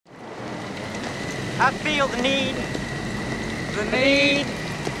I feel the need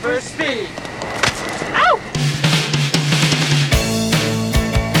for speed. Ow!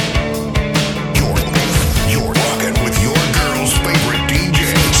 You're rocking with your girl's favorite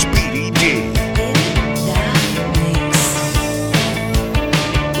DJ, Speedy D.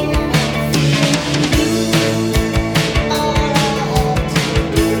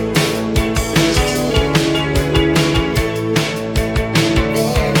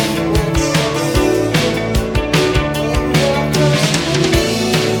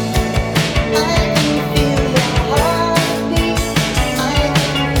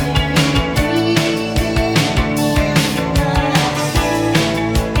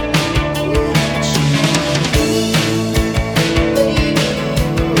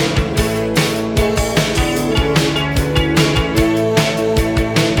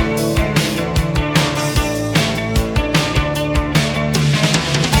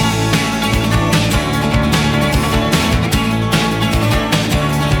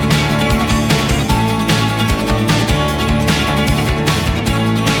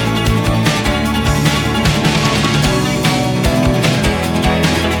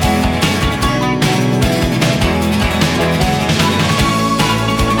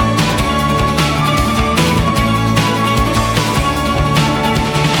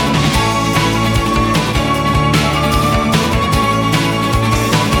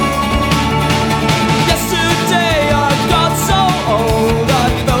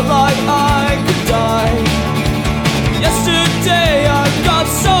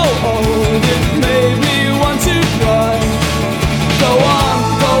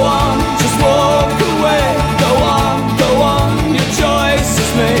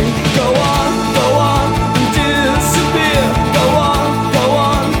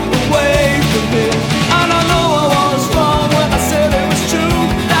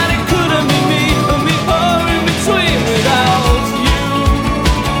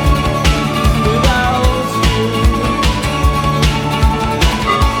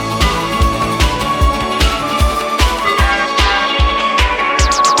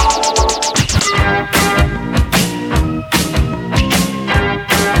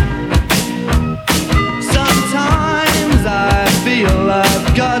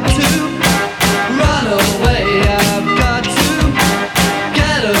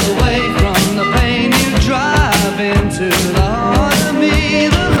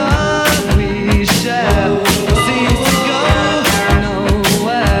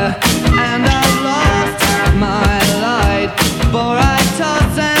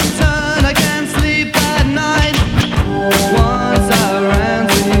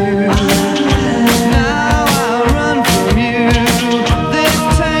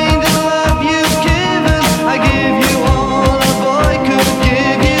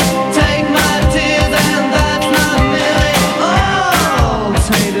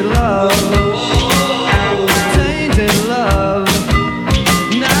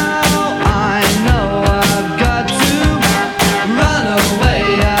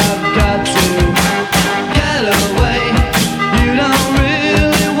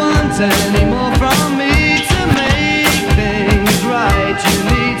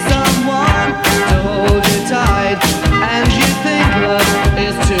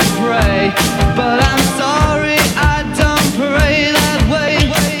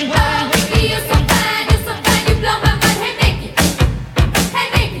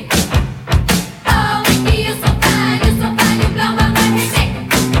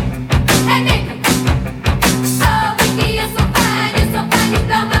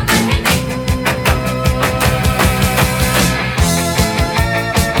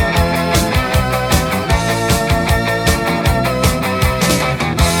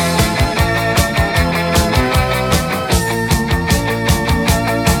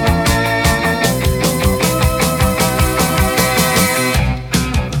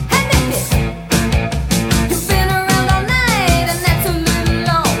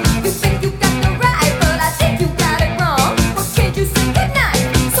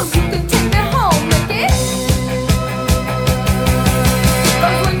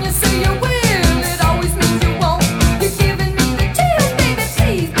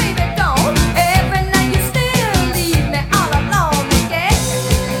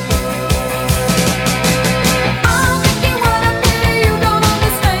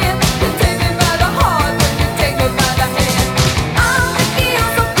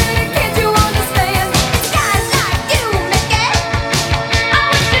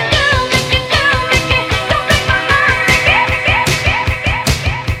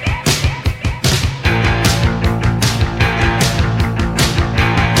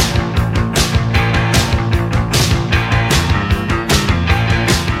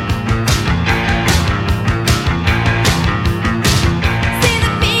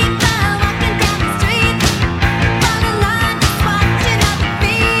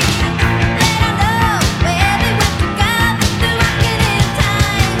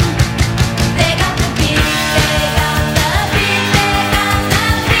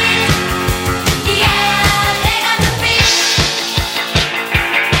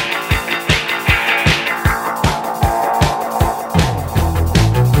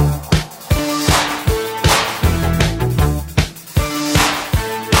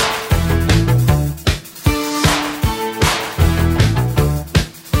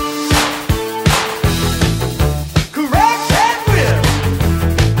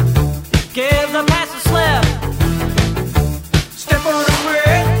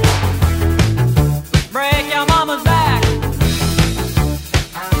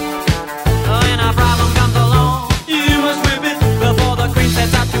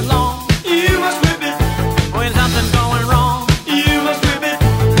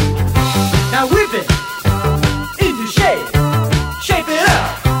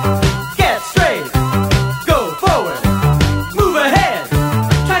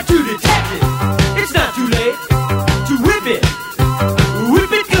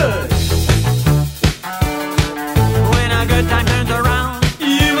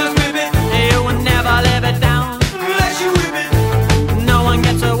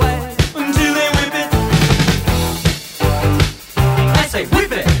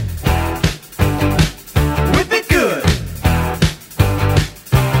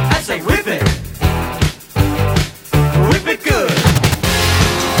 say whip it. Whip it good.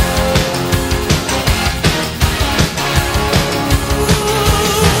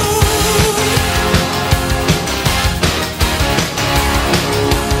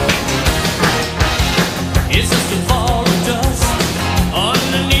 It's just a ball of dust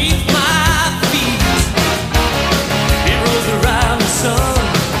underneath my feet. It rolls around the sun.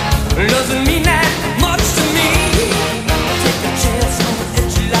 Doesn't mean that much to me. Take a chance on the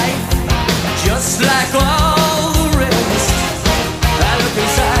edge of life, just like all the rest. I look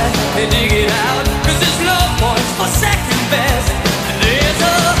inside and dig it out, 'cause there's no point for second best. There's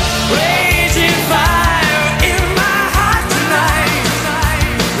a raging fire in my heart tonight,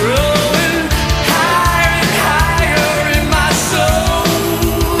 growing higher and higher in my soul.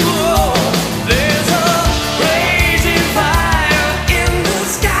 There's a raging fire in the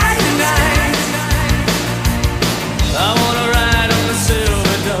sky tonight. I wanna ride on the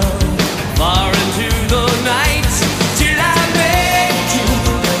silver dove far into the night, till I make you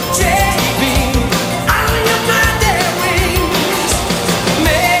take me on your mighty wings.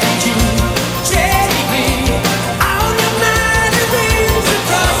 Make you take me on your mighty wings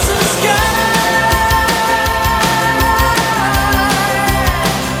across the sky.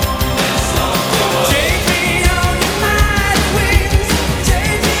 Take me on your mighty wings.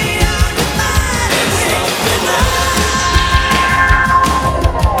 Take me on your mighty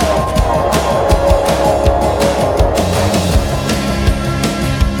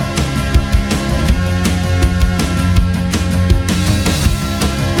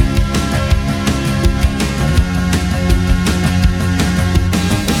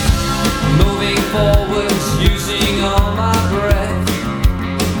Moving forwards, using all my breath.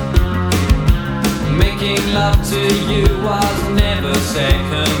 Making love to you was never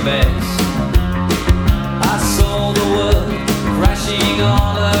second best. I saw the world crashing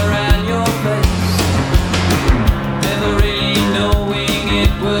all around your face, never really knowing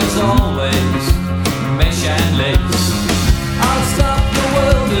it was always mesh and lace. I'll stop the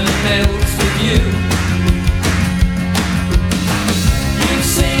world and melt with you. You've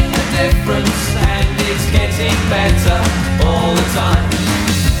seen the difference, and it's getting better all the time.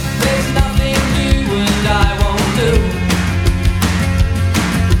 There's nothing you and I won't do.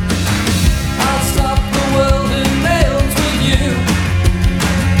 I'll stop the world and melt with you.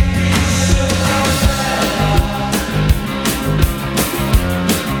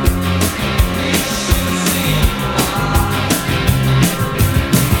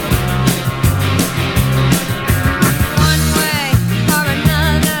 One way or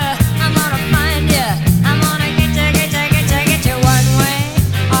another, I'm gonna find you. I'm gonna get you, get you, get you, get you. One way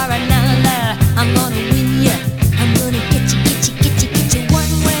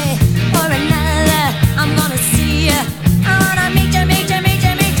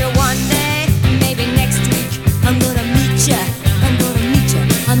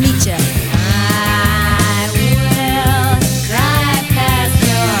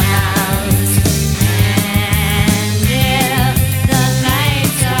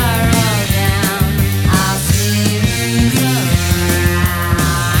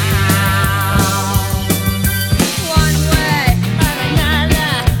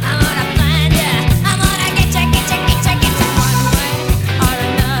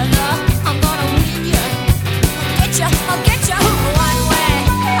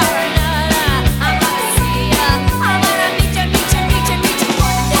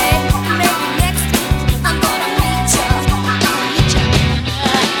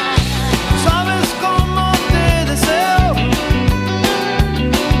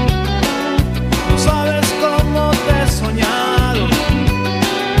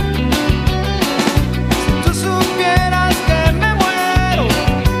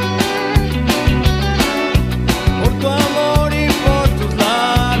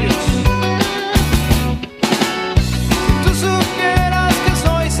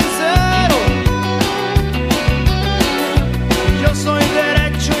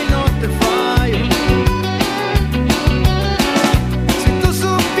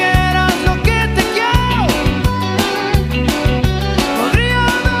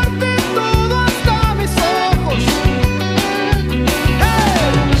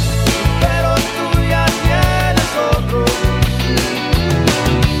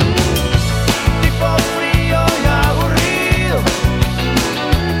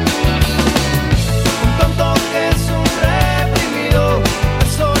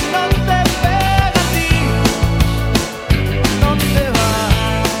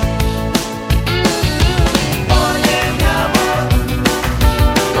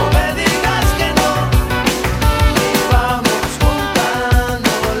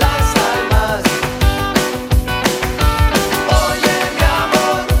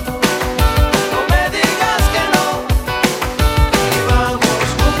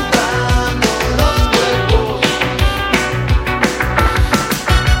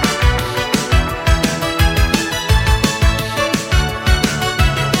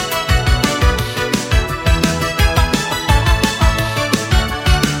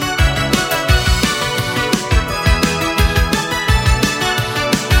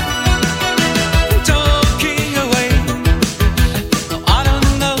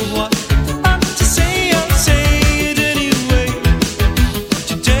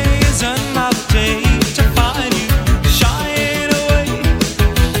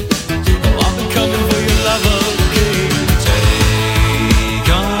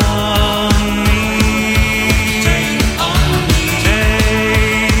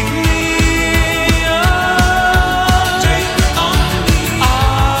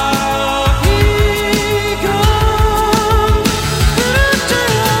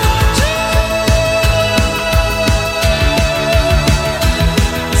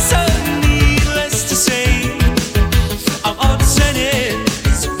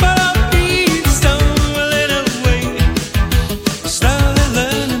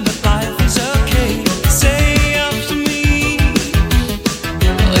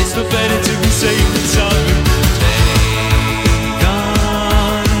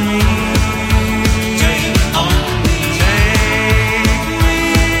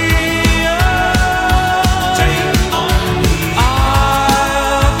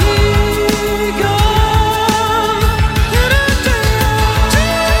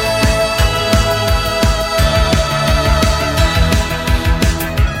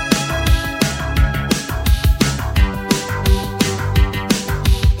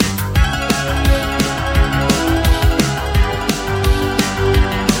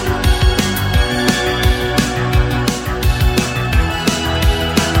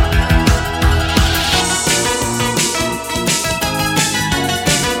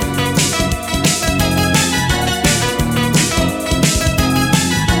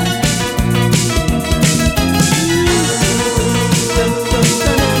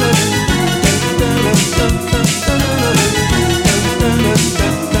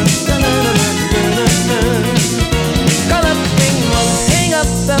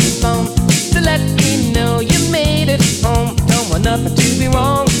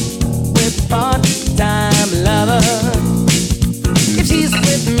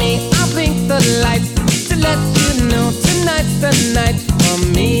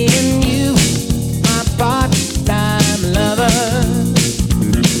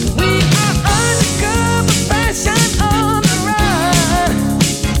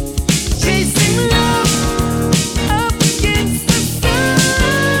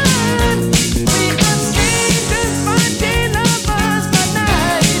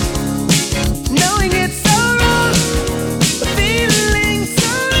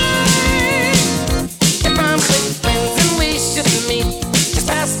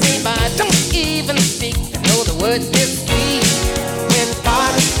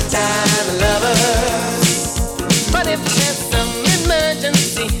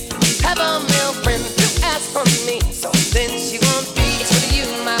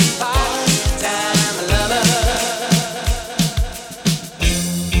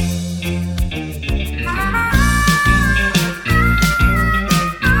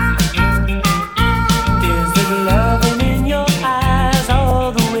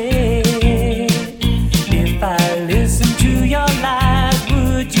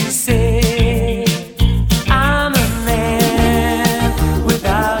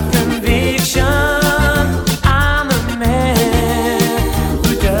I'm a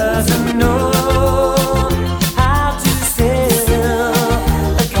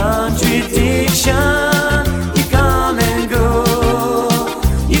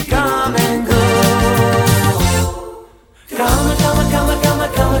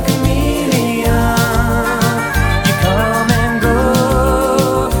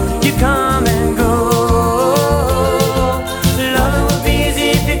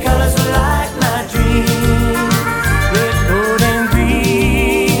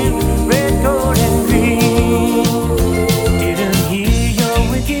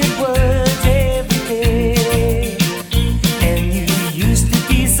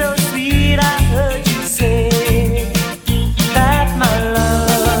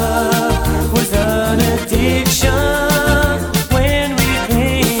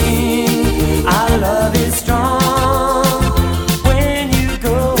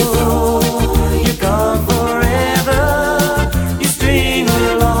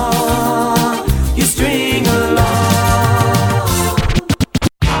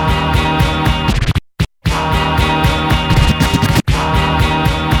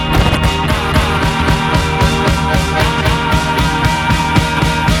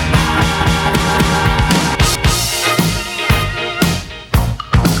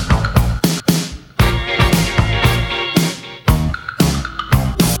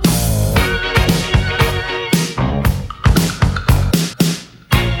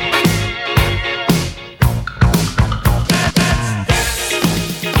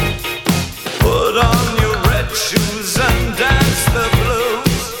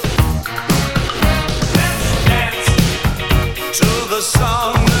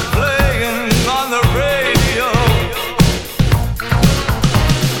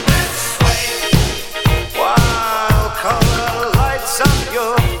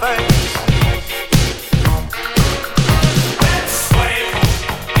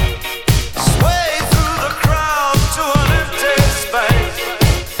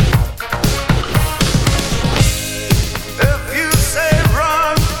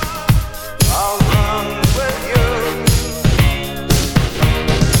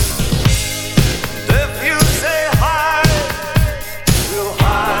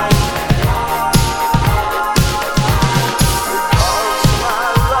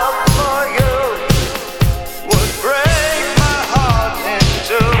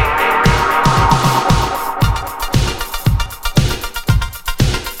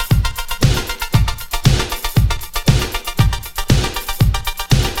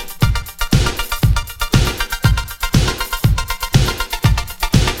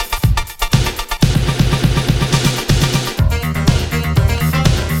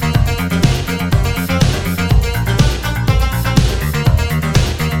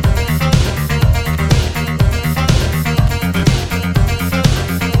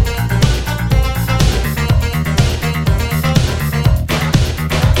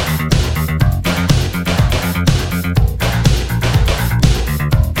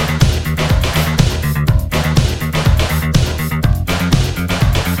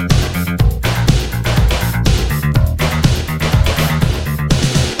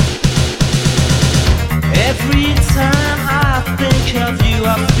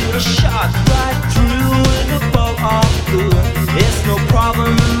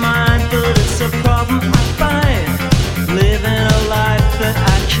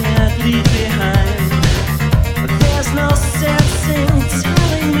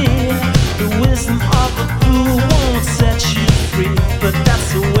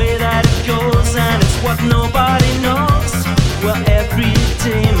what nobody knows. Well, every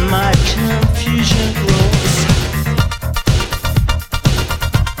day my confusion grows.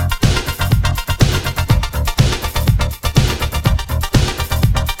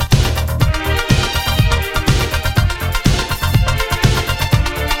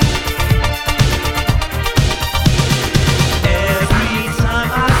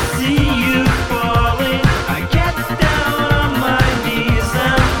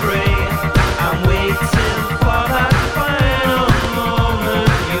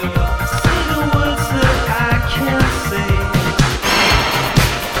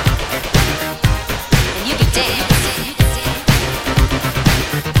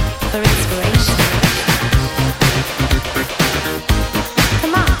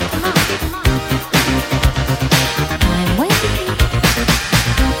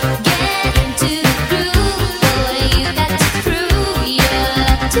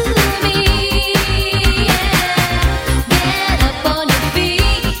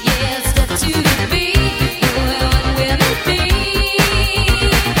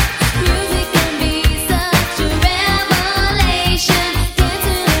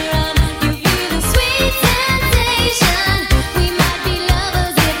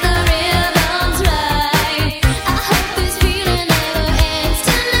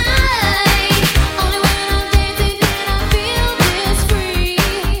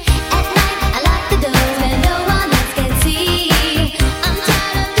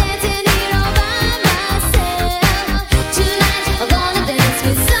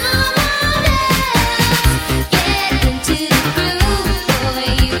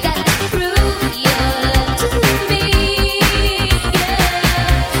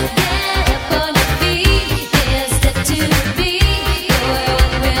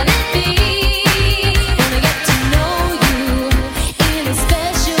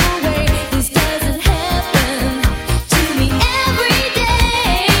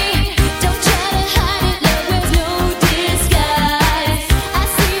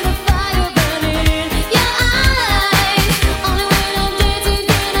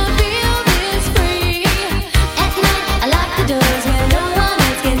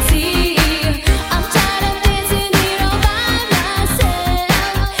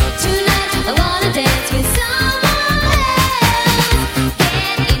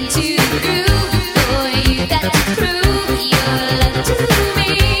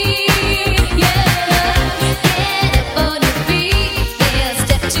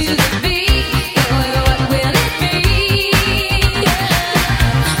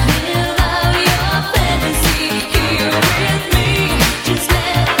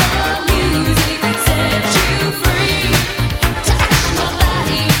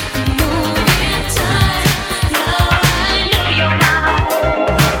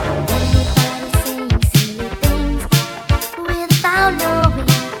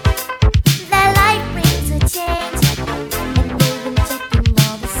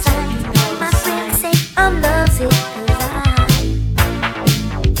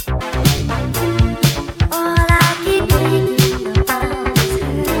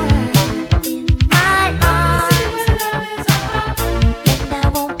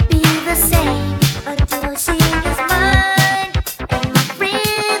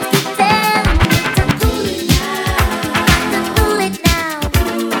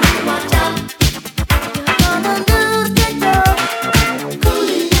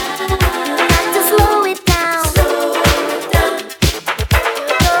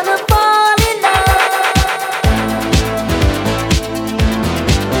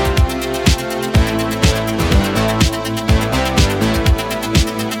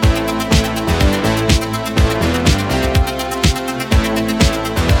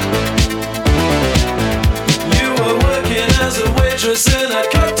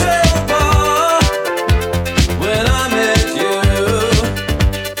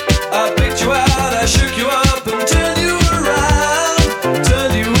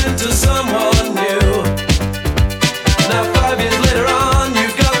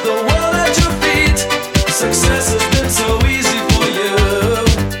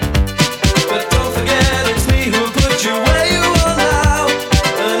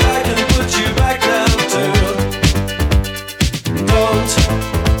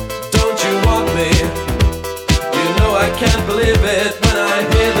 Don't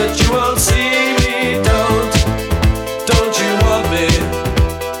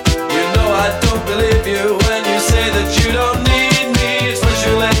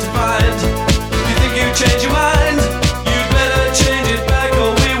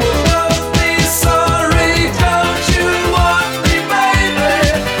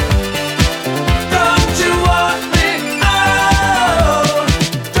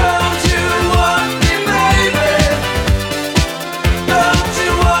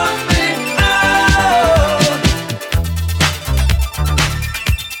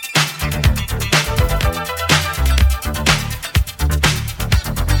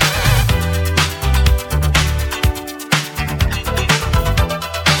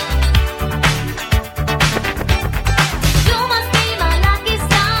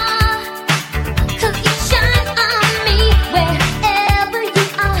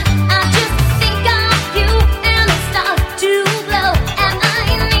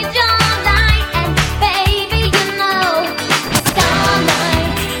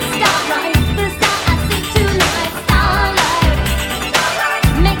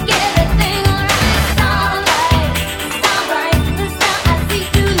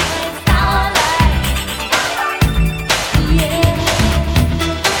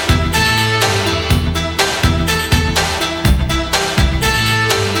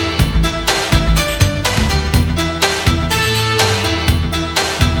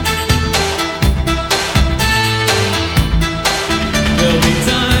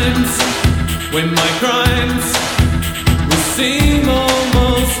when my crimes will seem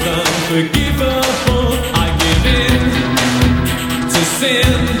almost unforgivable. I give in to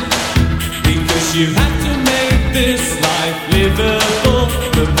sin because you have to make this life livable.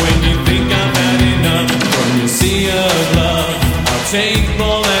 But when you think I've had enough from your sea of love, I'll take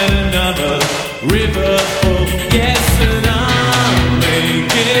more than another river full. Yes, and I'll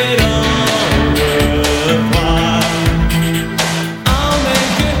make it all worthwhile. I'll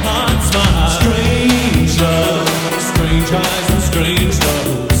make your heart smile. Strange love, strange eyes and strange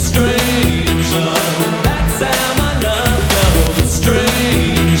love. Strange love, that's how my love goes.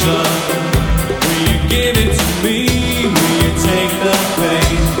 Strange love, will you give it to me? Will you take the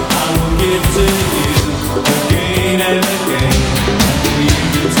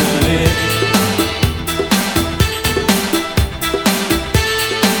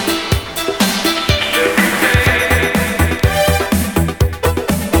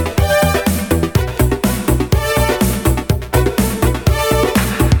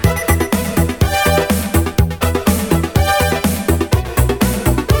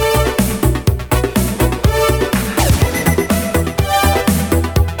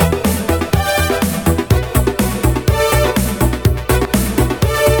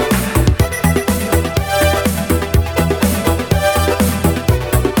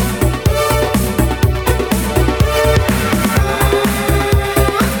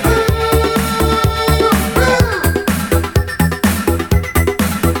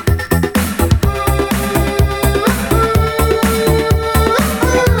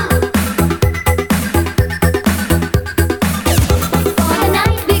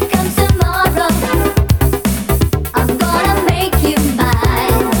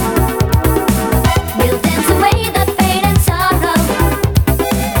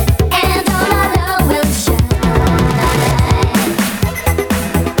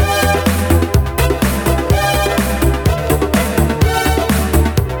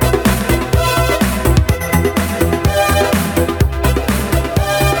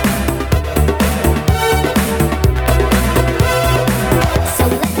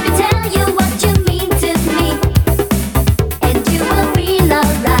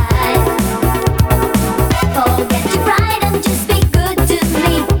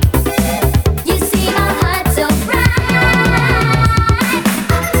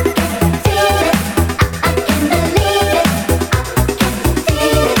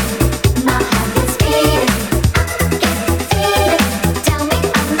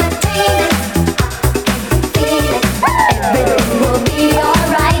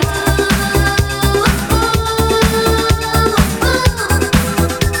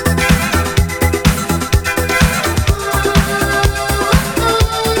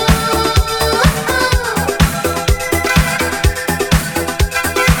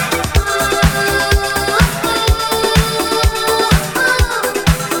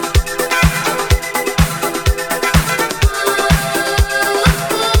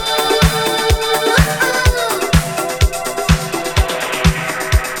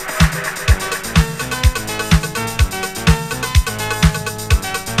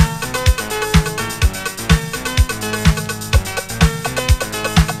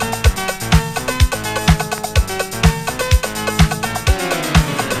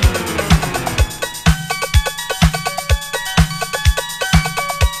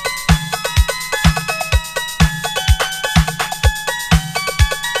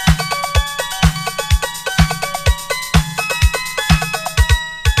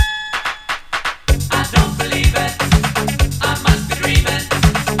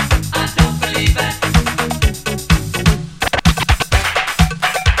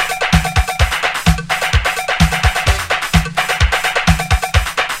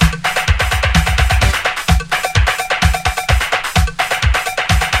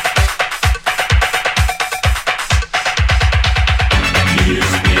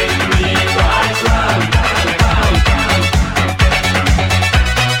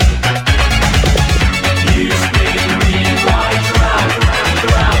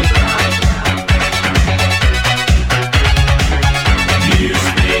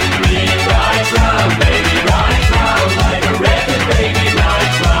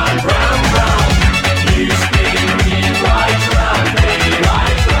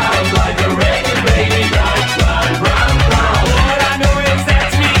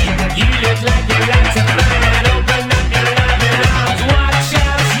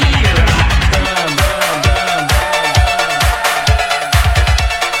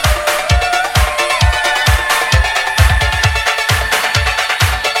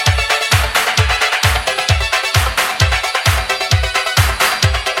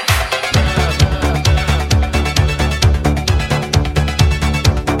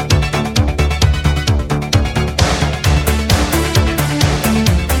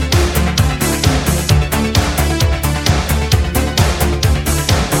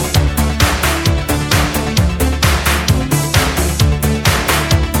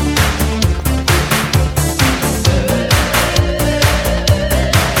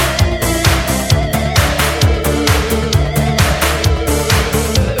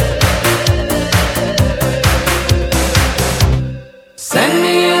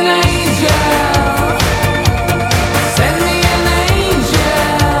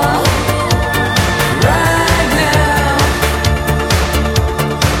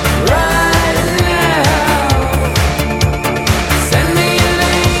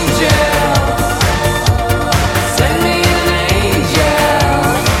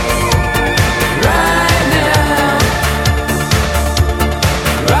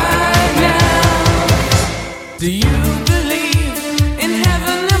Do you believe in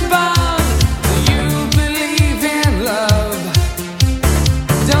heaven above? Do you believe in love?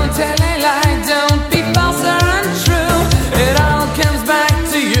 Don't tell a lie, don't be false or untrue. It all comes back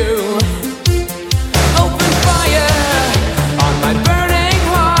to you. Open fire on my burning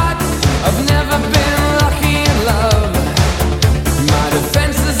heart. I've never been lucky in love. My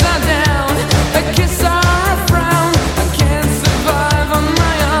defenses are down, a kiss or a frown. I can't survive on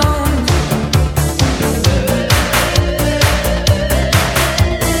my own.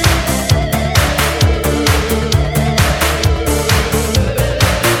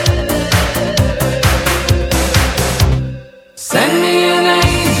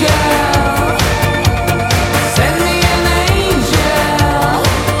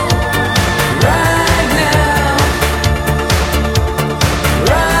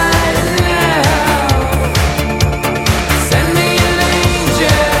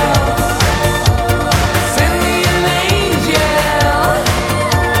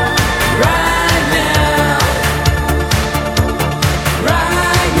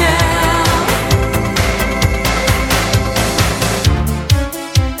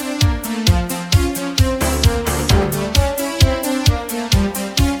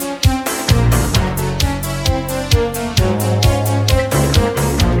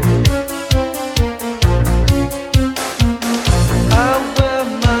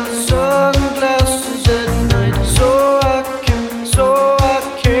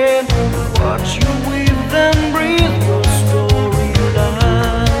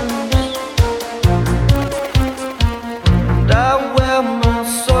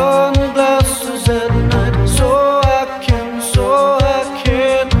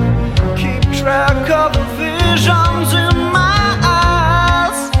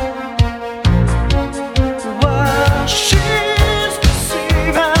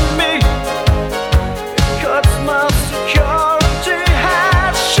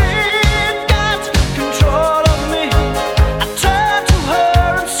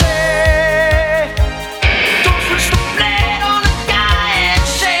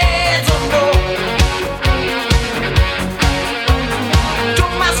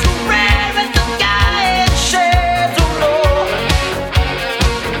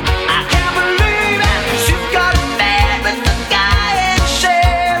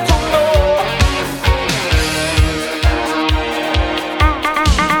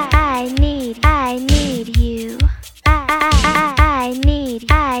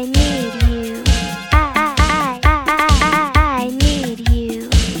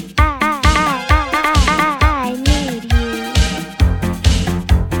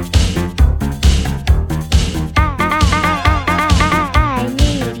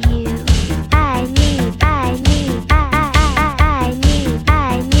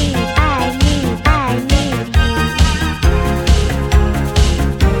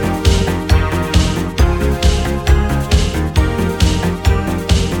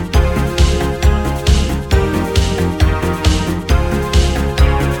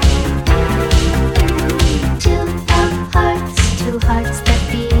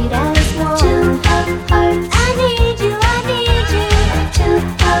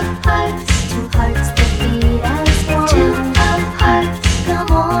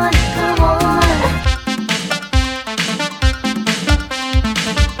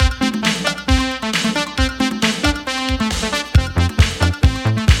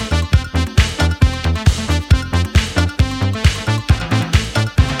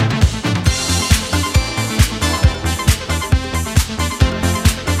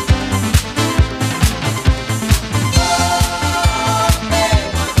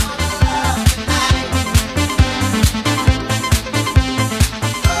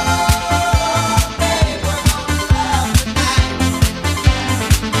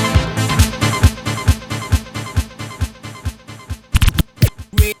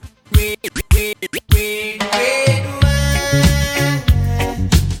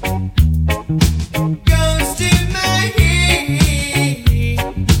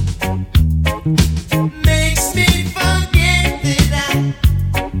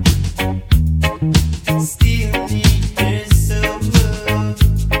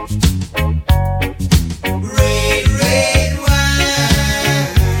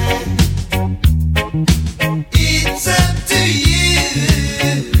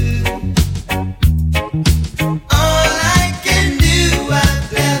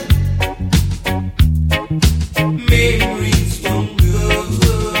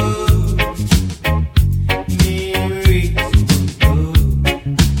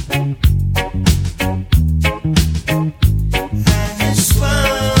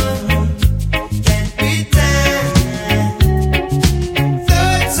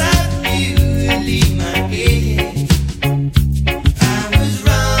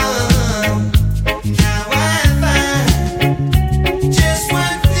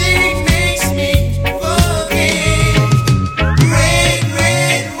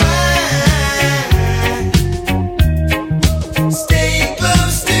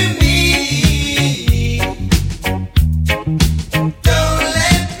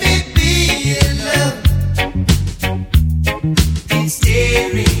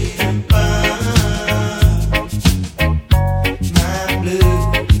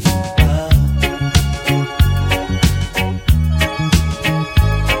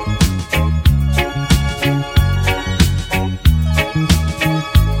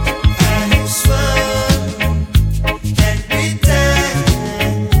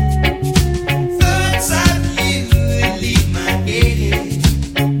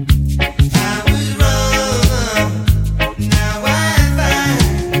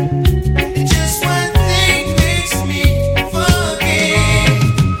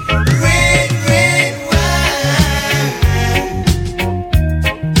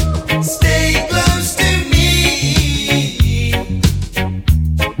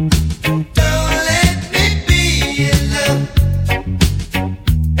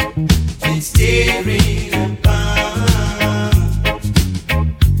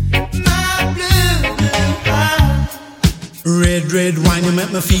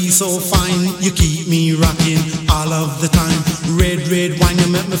 make me feel so fine. You keep me rocking all of the time. Red, red wine, you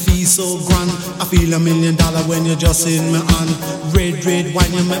make me feel so grand. I feel $1 million when you're just in my hand. Red, red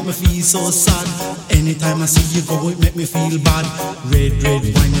wine, you make me feel so sad. Anytime I see you go, it make me feel bad. Red, red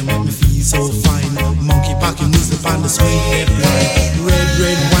wine, you make me feel so fine. Monkey packing music on the sweet red line. Red,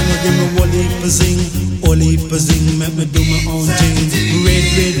 red wine, you give me whole heap of zing. Whole heap of zing, make me do my own thing. Red,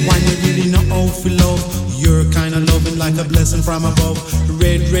 red wine, you really know how to love. You're kinda loving like a blessing from above.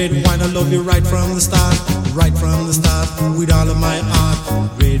 Red, red wine, I love you right from the start. Right from the start, with all of my heart.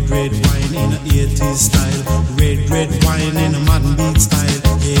 Red, red wine in a 80's style. Red, red wine in a modern beat style.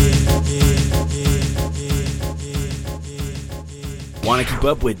 Yeah, yeah, yeah, yeah. Want to keep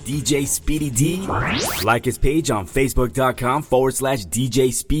up with DJ Speedy D? Like his page on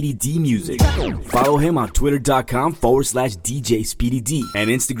Facebook.com/DJ Speedy D Music. Follow him on Twitter.com/DJ Speedy D. And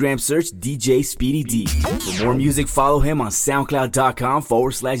Instagram search DJ Speedy D. For more music, follow him on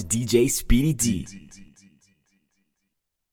SoundCloud.com/DJ Speedy D.